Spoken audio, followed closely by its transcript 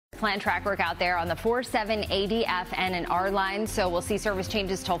planned track work out there on the 47 ADF N and R line, so we'll see service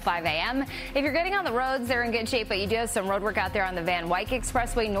changes till 5 a.m. If you're getting on the roads, they're in good shape, but you do have some road work out there on the Van Wyck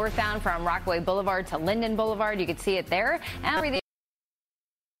Expressway northbound from Rockaway Boulevard to Linden Boulevard. You can see it there. And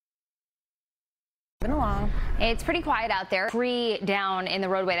along. It's pretty quiet out there. 3 down in the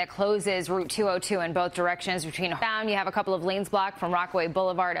roadway that closes Route 202 in both directions. Between down, you have a couple of lanes blocked from Rockaway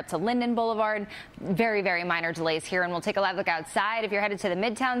Boulevard up to Linden Boulevard. Very, very minor delays here, and we'll take a live look outside. If you're headed to the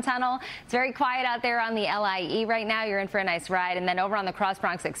Midtown Tunnel, it's very quiet out there on the LIE right now. You're in for a nice ride. And then over on the Cross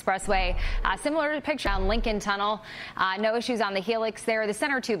Bronx Expressway, similar picture on Lincoln Tunnel. No issues on the Helix there. The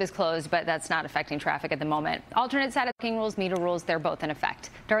center tube is closed, but that's not affecting traffic at the moment. Alternate side of parking rules, meter rules, they're both in effect.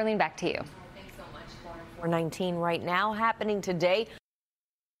 Darlene, back to you. 419 right now, happening today.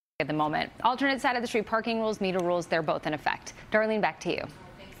 At the moment. Alternate side of the street parking rules, meter rules, they're both in effect. Darlene, back to you.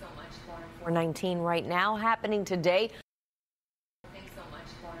 Thanks so much, 419 right now, happening today. Thanks so much,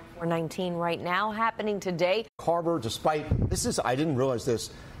 419 right now, happening today. Harbor, despite this is, I didn't realize this,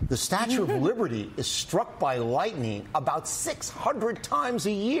 the Statue of Liberty is struck by lightning about 600 times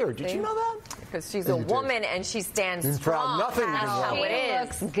a year. Did you know that? Because she's a woman and she stands strong. Nothing That's how it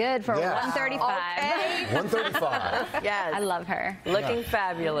is. Looks good for 135. Okay. 135. Yes. I love her. Looking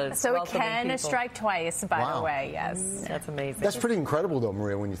fabulous. So Welcoming it can people. strike twice, by the way, yes. That's amazing. That's pretty incredible, though,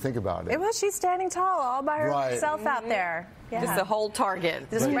 Maria, when you think about it. It was. She's standing tall all by herself out there. Yeah. Just the whole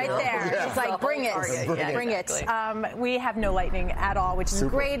target. Just right there. Yeah. She's like, bring it. Bring it. We have no lightning at all, which is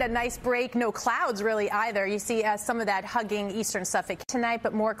great. A nice break. No clouds really either. You see some of that hugging eastern Suffolk tonight,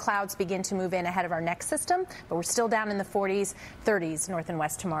 but more clouds begin to move in ahead of our next system. But we're still down in the 40s, 30s north and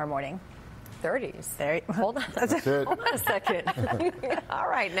west tomorrow morning. 30s. There. Hold on. Hold on a second. All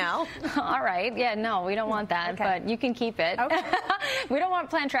right now. All right. Yeah, no, we don't want that, but you can keep it. Okay. We don't want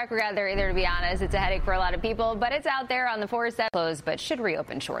planned track work out there either, to be honest. It's a headache for a lot of people, but it's out there on the 407 closed, but should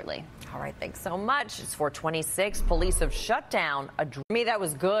reopen shortly. All right, thanks so much. It's 426. Police have shut down a me that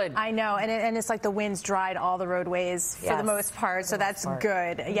was good. I know, and it's like the winds dried all the roadways for the most part, so that's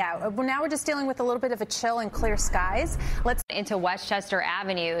good. Yeah, well, now we're just dealing with a little bit of a chill and clear skies. Let's into Westchester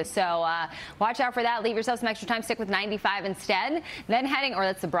Avenue, so watch out for that. Leave yourself some extra time. Stick with 95 instead. Then heading, or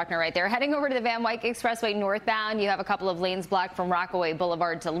that's the Bruckner right there, heading over to the Van Wyck Expressway northbound. You have a couple of lanes blocked from Rockaway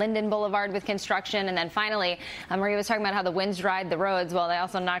Boulevard to Linden Boulevard with construction, and then finally, Maria was talking about how the winds dried the roads. Well, they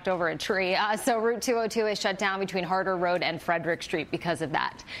also knocked over a tree. So Route 202 is shut down between Harder Road and Frederick Street because of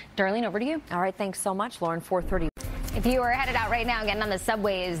that. Darlene, over to you. All right, thanks so much, Lauren. 430. If you are headed out right now, getting on the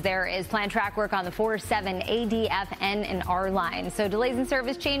subways, there is planned track work on the 47 ADF N and R line. So delays in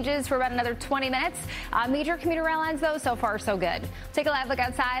service changes for about another 20 minutes. Major commuter rail lines, though, so far so good. Take a live look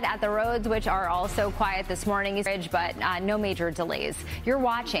outside at the roads, which are also quiet this morning, but no major delays. You're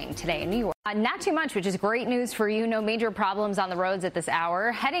watching Today in New York. Not too much, which is great news for you. No major problems on the roads at this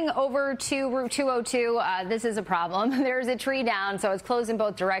hour. Heading over to Route 202, this is a problem. There's a tree down, so it's closed in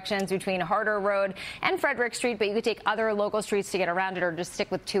both directions between Harder Road and Frederick Street, but you could take other local streets to get around it or just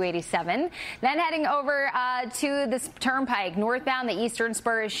stick with 287. Then heading over to this turnpike northbound, the eastern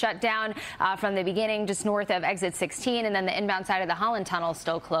spur is shut down from the beginning just north of exit 16, and then the inbound side of the Holland Tunnel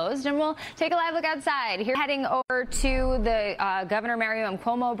still closed. And we'll take a live look outside. Here heading over to the Governor Mariam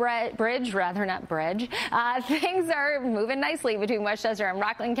Cuomo Bridge. Things are moving nicely between Westchester and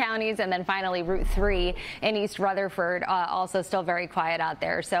Rockland counties, and then finally Route 3 in East Rutherford, also still very quiet out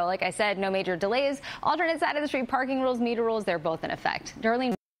there. So like I said, no major delays. Alternate side of the street parking rules, meter rules, they're both in effect.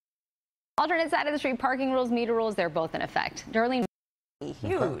 Darlene. Alternate side of the street parking rules, meter rules, they're both in effect. Darlene.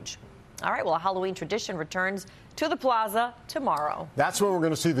 Huge. All right, well, a Halloween tradition returns to the plaza tomorrow. That's when we're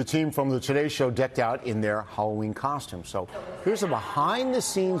going to see the team from the Today Show decked out in their Halloween costumes. So here's a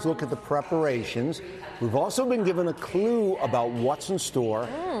behind-the-scenes look at the preparations. We've also been given a clue about what's in store.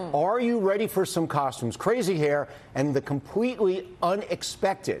 Are you ready for some costumes? Crazy hair and the completely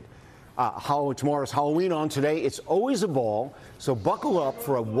unexpected. Tomorrow's Halloween on today. It's always a ball, so buckle up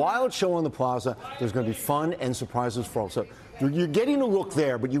for a wild show on the plaza. There's going to be fun and surprises for all. So you're getting a look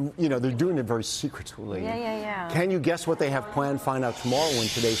there, but you know they're doing it very secretly. Yeah. Can you guess what they have planned? Find out tomorrow when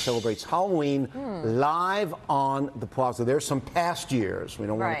Today celebrates Halloween live on the plaza. There's some past years. We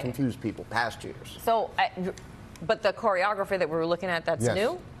don't want to confuse people. Past years. So, but the choreography that we were looking at, that's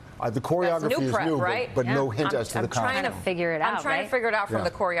new? The choreography is new, right? but no hint as to the costume. I'm trying to figure it out. I'm trying to figure it out from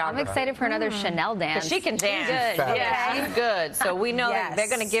the choreographer. I'm excited for another Chanel dance. She can dance. Good. Yeah, she's good. So we know that they're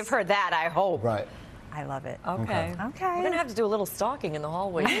going to give her that, I hope. Right. I love it. Okay. We're going to have to do a little stalking in the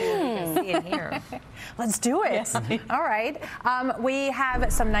hallway so you can see and hear. Let's do it. Yes. All right. We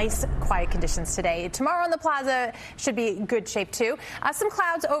have some nice quiet conditions today. Tomorrow on the plaza should be good shape too. Some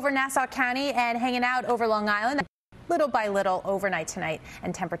clouds over Nassau County and hanging out over Long Island. little by little overnight tonight,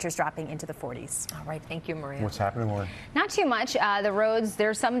 and temperatures dropping into the 40s. All right, thank you, Maria. What's happening, Lauren? Not too much. The roads,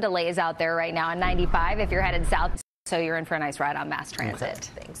 there's some delays out there right now on 95 if you're headed south. So you're in for a nice ride on mass transit.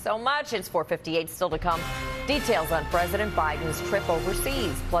 Okay. Thanks so much. It's 4:58 still to come. Details on President Biden's trip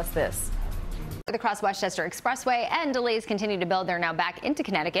overseas, plus this. The Cross Westchester Expressway and delays continue to build. They're now back into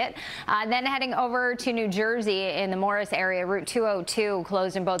Connecticut. Then heading over to New Jersey in the Morris area, Route 202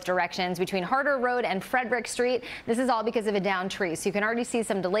 closed in both directions between Harder Road and Frederick Street. This is all because of a downed tree. So you can already see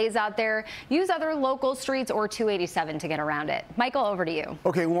some delays out there. Use other local streets or 287 to get around it. Michael, over to you.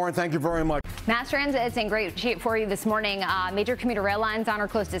 Okay, Lauren, thank you very much. Mass transit is in great shape for you this morning. Major commuter rail lines on or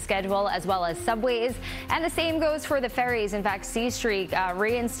close to schedule, as well as subways. And the same goes for the ferries. In fact, C Street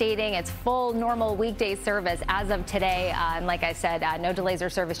reinstating its full normal weekday service as of today. And like I said, no delays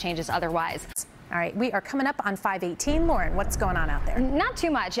or service changes otherwise. All right, we are coming up on 518. Lauren, what's going on out there? Not too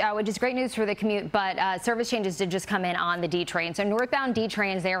much, which is great news for the commute, but service changes did just come in on the D train. So northbound D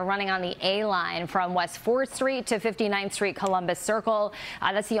trains, they are running on the A line from West 4th Street to 59th Street, Columbus Circle.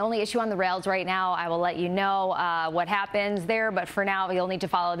 That's the only issue on the rails right now. I will let you know what happens there, but for now, you'll need to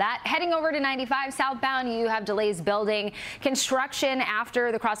follow that. Heading over to 95 southbound, you have delays building. Construction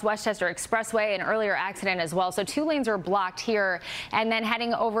after the Cross Westchester Expressway, an earlier accident as well. So 2 lanes are blocked here. And then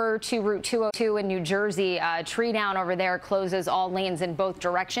heading over to Route 202 in New Jersey, a tree down over there closes all lanes in both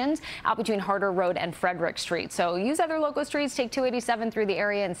directions out between Harder Road and Frederick Street. So use other local streets, take 287 through the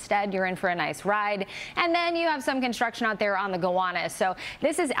area instead. You're in for a nice ride. And then you have some construction out there on the Gowanus. So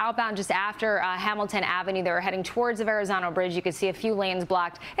this is outbound just after Hamilton Avenue. They're heading towards the Verrazano Bridge. You can see a few lanes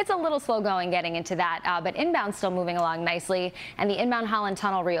blocked. It's a little slow going getting into that, but inbound still moving along nicely. And the inbound Holland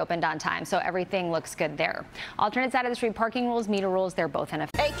Tunnel reopened on time, so everything looks good there. Alternate side of the street parking rules, meter rules, they're both in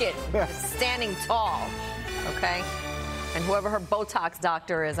effect. Take it. Standing tall, okay? And whoever her Botox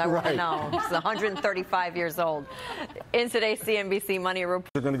doctor is, I want to know. She's 135 years old. In today's CNBC Money Report.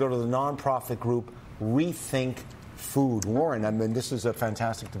 We're going to go to the nonprofit group Rethink Food. Lauren, I mean, this is a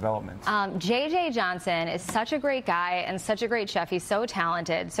fantastic development. JJ Johnson is such a great guy and such a great chef. He's so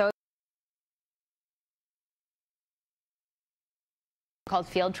talented. So called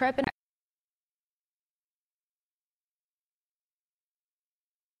Field Trip.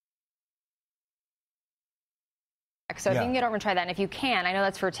 So if you can get over and try that, and if you can, I know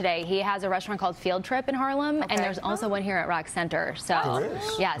that's for today. He has a restaurant called Field Trip in Harlem, and there's also one here at Rock Center. So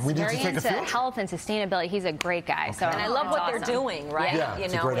yes, very into health and sustainability. He's a great guy. So and I love what they're doing, right? Yeah, you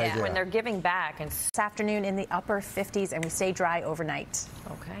know, when they're giving back. And this afternoon in the upper 50s, and we stay dry overnight.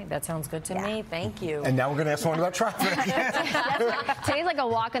 Okay, that sounds good to me. Thank you. And now we're going to ask someone about traffic. Today's like a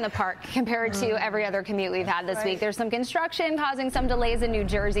walk in the park compared to every other commute we've had this week. There's some construction causing some delays in New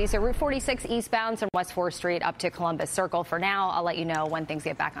Jersey. So Route 46 eastbound from West 4th Street up to Columbus Circle. For now, I'll let you know when things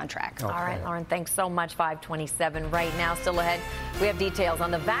get back on track. All right, Lauren, thanks so much. 5:27 right now. Still ahead, we have details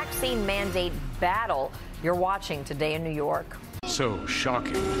on the vaccine mandate battle you're watching today in New York. So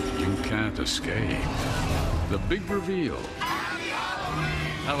shocking, you can't escape. The big reveal.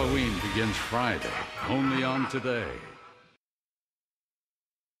 Halloween begins Friday, only on Today.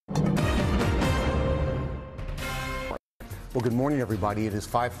 Well, good morning, everybody. It is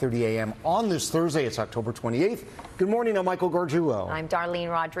 5:30 a.m. on this Thursday. It's October 28th. Good morning. I'm Michael Gargiulo. I'm Darlene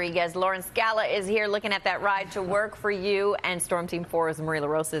Rodriguez. Lauren Scala is here looking at that ride to work for you. And Storm Team 4's Marie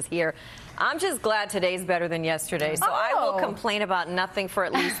LaRosa is here. I'm just glad today's better than yesterday. So I will complain about nothing for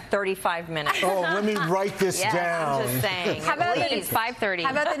at least 35 minutes. Oh, let me write this down. I'm just saying. How about it's 5:30?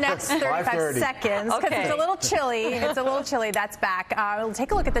 How about the next 35 seconds? Because it's a little chilly. It's a little chilly. That's back. We'll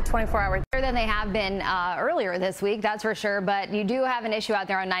take a look at the 24-hour. Better than they have been earlier this week, that's for sure. But you do have an issue out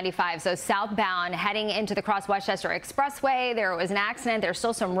there on 95. So southbound heading into the Cross Westchester Expressway, there was an accident. There's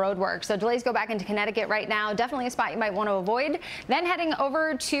still some road work. So delays go back into Connecticut right now. Definitely a spot you might want to avoid. Then heading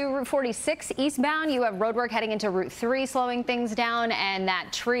over to Route 46 eastbound, you have road work heading into Route 3, slowing things down. And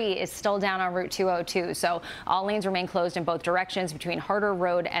that tree is still down on Route 202. So all lanes remain closed in both directions between Harder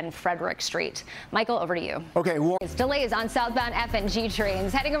Road and Frederick Street. Michael, over to you. Okay. It's delays on southbound F and G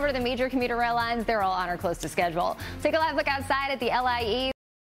trains. Heading over to the major commuter rail lines, they're all on or close to schedule. Take a live look outside at the LIE.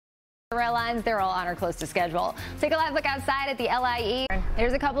 Rail lines, they're all on or close to schedule. Take a live look outside at the LIE.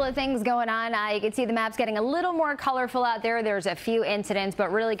 There's a couple of things going on. You can see the maps getting a little more colorful out there. There's a few incidents,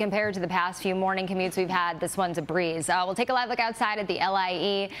 but really compared to the past few morning commutes we've had, this one's a breeze. We'll take a live look outside at the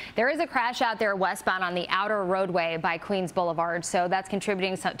LIE. There is a crash out there westbound on the outer roadway by Queens Boulevard, so that's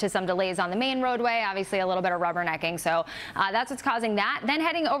contributing to some delays on the main roadway. Obviously, a little bit of rubbernecking, so that's what's causing that. Then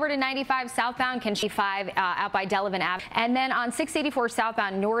heading over to 95 southbound, can 5 out by Delavan Ave, and then on 684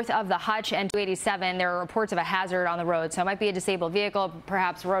 southbound north of the Hutch and 287, there are reports of a hazard on the road, so it might be a disabled vehicle,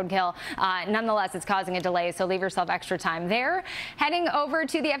 perhaps roadkill. Nonetheless, it's causing a delay, so leave yourself extra time there. Heading over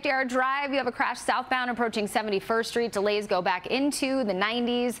to the FDR Drive, you have a crash southbound approaching 71st Street. Delays go back into the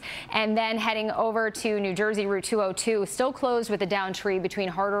 90s, and then heading over to New Jersey Route 202, still closed with a down tree between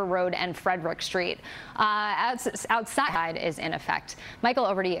Harder Road and Frederick Street. Outside is in effect. Michael,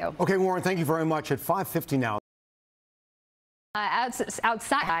 over to you. Okay, Warren, thank you very much. At 5:50 now.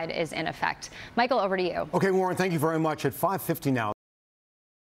 Outside is in effect. Michael, over to you. Okay, Warren, thank you very much. At 5:50 now.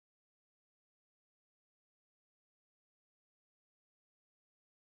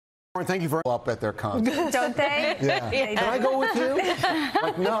 Warren, thank you very much. Up at their concert. Don't they? Yeah. Can I go with you?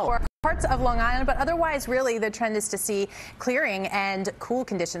 Like, no. Parts of Long Island, but otherwise, really, the trend is to see clearing and cool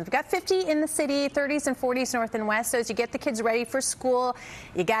conditions. We've got 50 in the city, 30s and 40s north and west. So as you get the kids ready for school,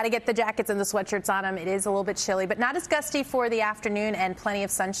 you got to get the jackets and the sweatshirts on them. It is a little bit chilly, but not as gusty for the afternoon, and plenty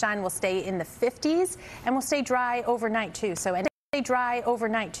of sunshine. Will stay in the 50s and will stay dry overnight too. So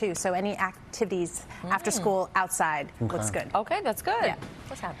any activities after school outside looks good. Okay, that's good. Yeah.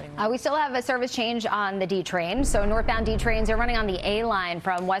 What's happening? We still have a service change on the D train. So northbound D trains are running on the A line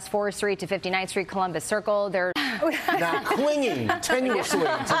from West 4th Street to 59th Street, Columbus Circle. They're now clinging tenuously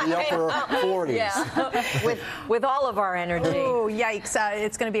to the upper 40s. Yeah. with all of our energy. Oh, yikes.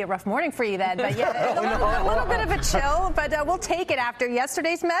 It's going to be a rough morning for you then. But yeah, a little bit of a chill, but we'll take it after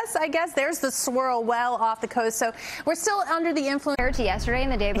yesterday's mess, I guess. There's the swirl well off the coast. So we're still under the influence. To yesterday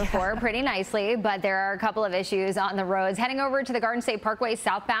and the day before pretty nicely, but there are a couple of issues on the roads. Heading over to the Garden State Parkway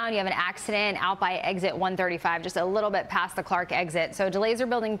southbound, you have an accident out by exit 135, just a little bit past the Clark exit. So delays are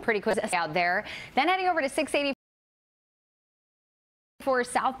building pretty quick out there. Then heading over to 684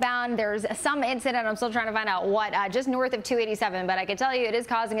 southbound, there's some incident. I'm still trying to find out what, just north of 287, but I can tell you it is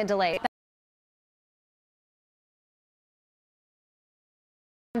causing a delay.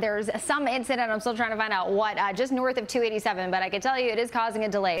 There's some incident. I'm still trying to find out what, just north of 287, but I can tell you it is causing a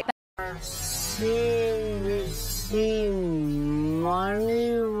delay.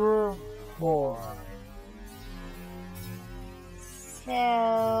 Money report. So,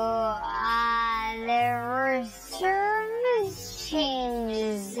 there were service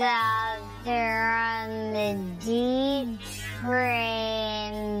changes out there on the D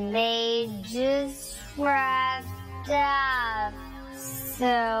train. They just wrapped up.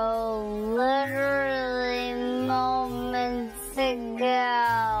 So, literally moments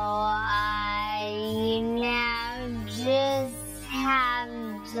ago, you now just have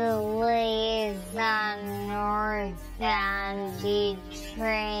delays on northbound D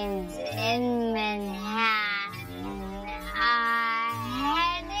trains in Manhattan.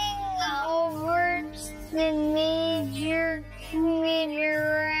 Heading over to the major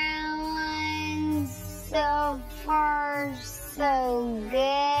commuter airlines, so far so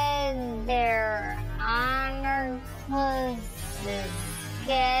good. They're on our closest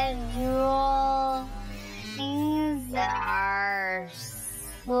schedule. Things are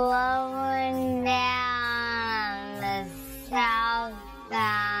slowing down the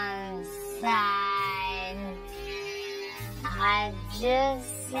southbound side.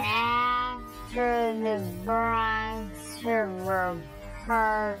 Just after the Bronx River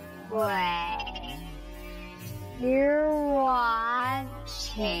Parkway. You're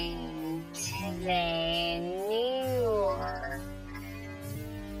watching Today in New York.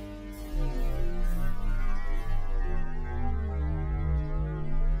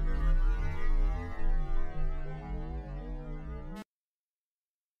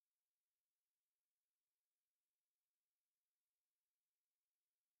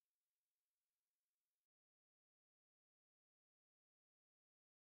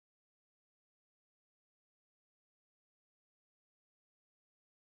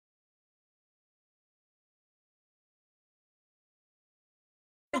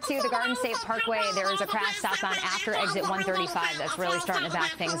 To the Garden State Parkway, there is a crash southbound after exit 135 that's really starting to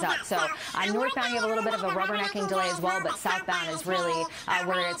back things up. So northbound, you have a little bit of a rubbernecking delay as well, but southbound is really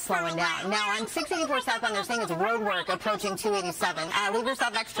where it's slowing down. Now on 684 southbound, they're saying it's road work approaching 287. Leave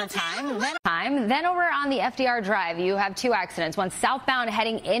yourself extra time. Then over on the FDR Drive, you have two accidents. One southbound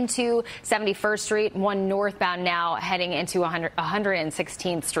heading into 71st Street, one northbound now heading into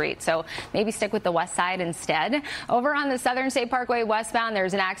 116th Street. So maybe stick with the west side instead. Over on the Southern State Parkway westbound,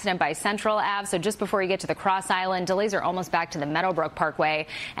 there's an accident by Central Ave. So just before you get to the Cross Island, delays are almost back to the Meadowbrook Parkway.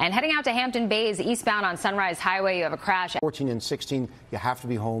 And heading out to Hampton Bays, eastbound on Sunrise Highway, you have a crash. 14 and 16, you have to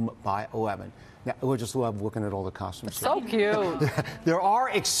be home by 11. Now, we just love looking at all the costumes. So cute. There are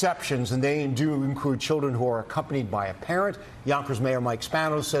exceptions, and they do include children who are accompanied by a parent. Yonkers Mayor Mike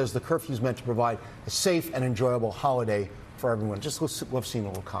Spano says the curfew is meant to provide a safe and enjoyable holiday for everyone. Just love seeing the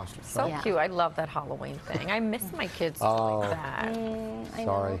little costumes. So cute. I love that Halloween thing. I miss my kids doing that.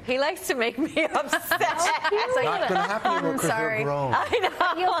 Sorry. He likes to make me upset. Not going to happen anymore because they're grown. I know.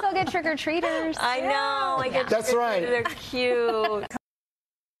 You'll still get trick-or-treaters. I know. I get That's right. They're cute.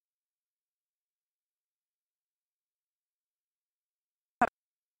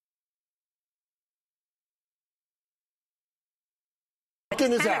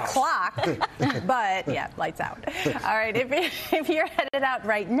 Is 10 o'clock, but yeah, lights out. All right, if you're headed out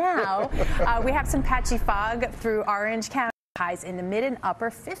right now, we have some patchy fog through Orange County. Highs in the mid and upper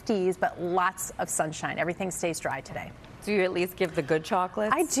 50s, but lots of sunshine. Everything stays dry today. Do you at least give the good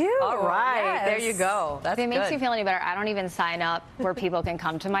chocolates? I do. All right, yes. there you go. That's If it makes good. you feel any better, I don't even sign up where people can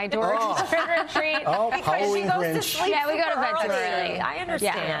come to my door to trick or treat. Oh, Halloween Grinch. Yeah, we go to bed too early. early. I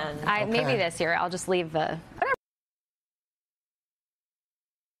understand. Yeah. Maybe this year I'll just leave the.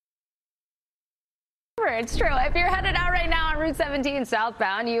 It's true. If you're headed out right now on Route 17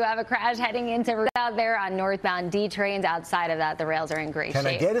 southbound, you have a crash heading into out there on northbound D trains. Outside of that, the rails are in great shape.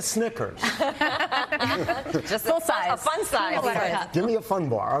 Can I get a Snickers? Just full size. A fun size. Okay. Give me a fun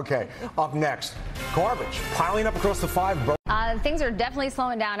bar. Okay. Up next, garbage piling up across the 5. Things are definitely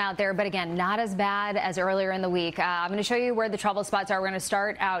slowing down out there, but again, not as bad as earlier in the week. I'm going to show you where the trouble spots are. We're going to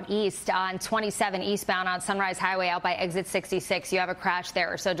start out east on 27 eastbound on Sunrise Highway out by exit 66. You have a crash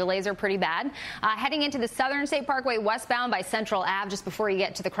there, so delays are pretty bad. Heading into the Southern State Parkway westbound by Central Ave, just before you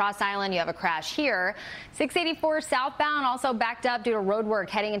get to the Cross Island, you have a crash here. 684 southbound also backed up due to road work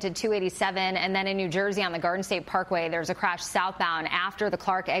heading into 287, and then in New Jersey on the Garden State Parkway, there's a crash southbound after the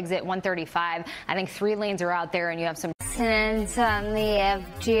Clark exit 135. I think 3 lanes are out there, and you have some Accidents on the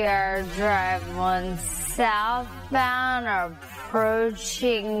FDR Drive 1 southbound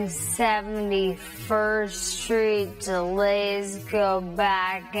approaching 71st Street. Delays go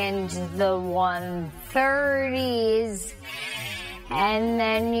back into the 130s. And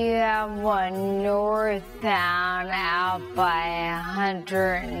then you have one northbound out by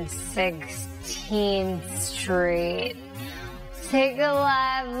 116th Street. Take a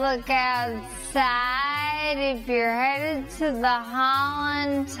live look outside. If you're headed to the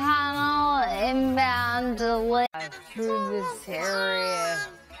Holland Tunnel, inbound delay through this area if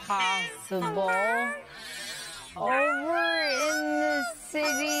possible. Over in the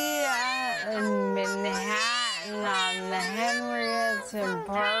city in Manhattan on the Henrietta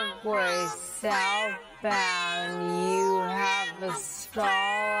Parkway southbound, you have a stall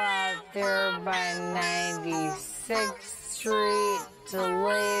out there by 96th Street.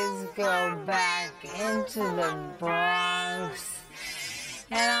 Delays go back into the Bronx.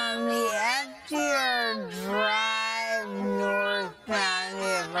 And on the FDR Drive northbound, you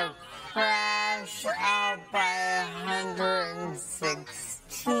have a crash out by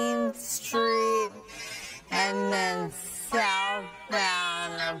 116th Street. And then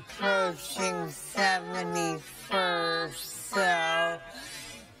southbound approaching 71st. So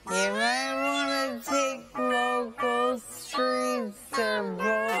you might want to take local streets. They're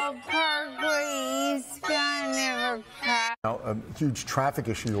both Parkway eastbound. Never crash. Now, a huge traffic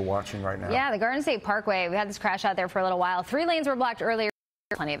issue you're watching right now. Yeah, the Garden State Parkway. We had this crash out there for a little while. 3 lanes were blocked earlier.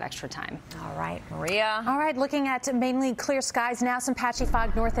 Plenty of extra time. All right, Maria. All right, looking at mainly clear skies now. Some patchy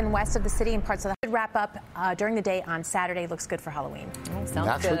fog north and west of the city and parts of the wrap up during the day on Saturday. Looks good for Halloween.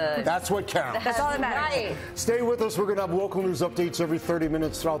 Sounds good. That's what counts. That's all that matters. Right. Stay with us. We're going to have local news updates every 30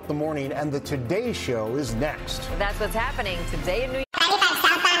 minutes throughout the morning, and the Today Show is next. That's what's happening today in New York. 95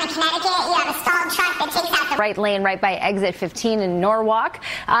 southbound in Connecticut, you have a stalled truck that takes out the Right lane right by exit 15 in Norwalk.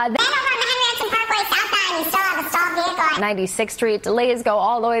 Then over on the Henrietta Parkway southbound, you still have a stalled vehicle. 96th Street. Delays go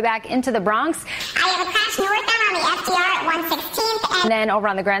all the way back into the Bronx. I have a crash northbound on the FDR at 116th. And then over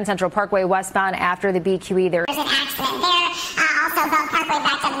on the Grand Central Parkway westbound after the BQE, there's There's an accident there. Also, Bell Parkway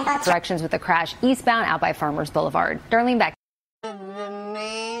backed up in both directions with the crash eastbound out by Farmers Boulevard. Darlene, back. The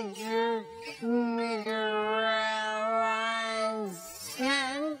major commuter rail lines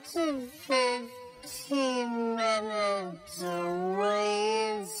 10 to 15 minutes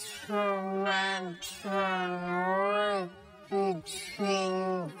away from Metro North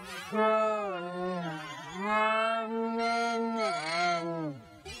between Croton, Harmon, and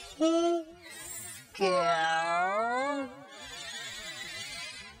Peekskill.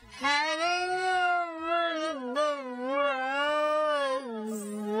 Heading over to the roads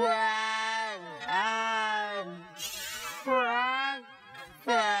that truck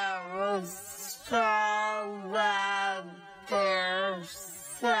that was stalled out there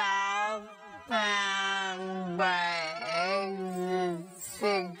southbound by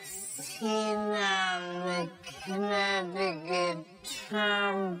exit 16 on the Connecticut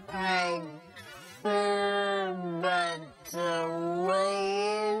Turnpike fair, but the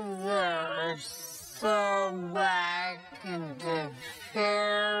waves are so back into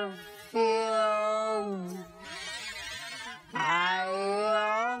Fairfield. I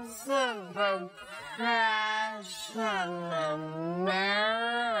also crashed on the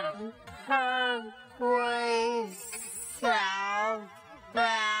Merritt Parkway southbound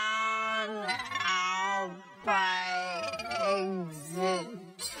out by exit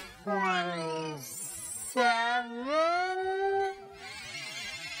 27,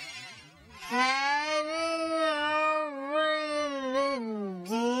 heading over the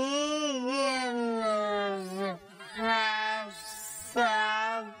Deegan. There's a crash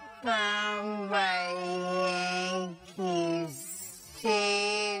southbound by Yankee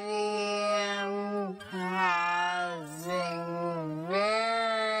Stadium, causing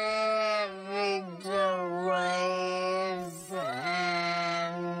very heavy delays,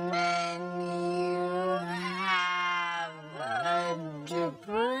 and then you have a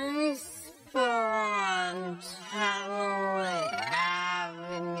debris spill on Canoodle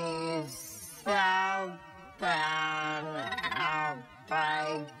Avenue southbound out by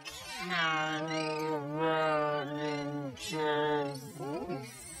County Road in Jersey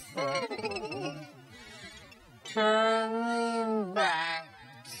City.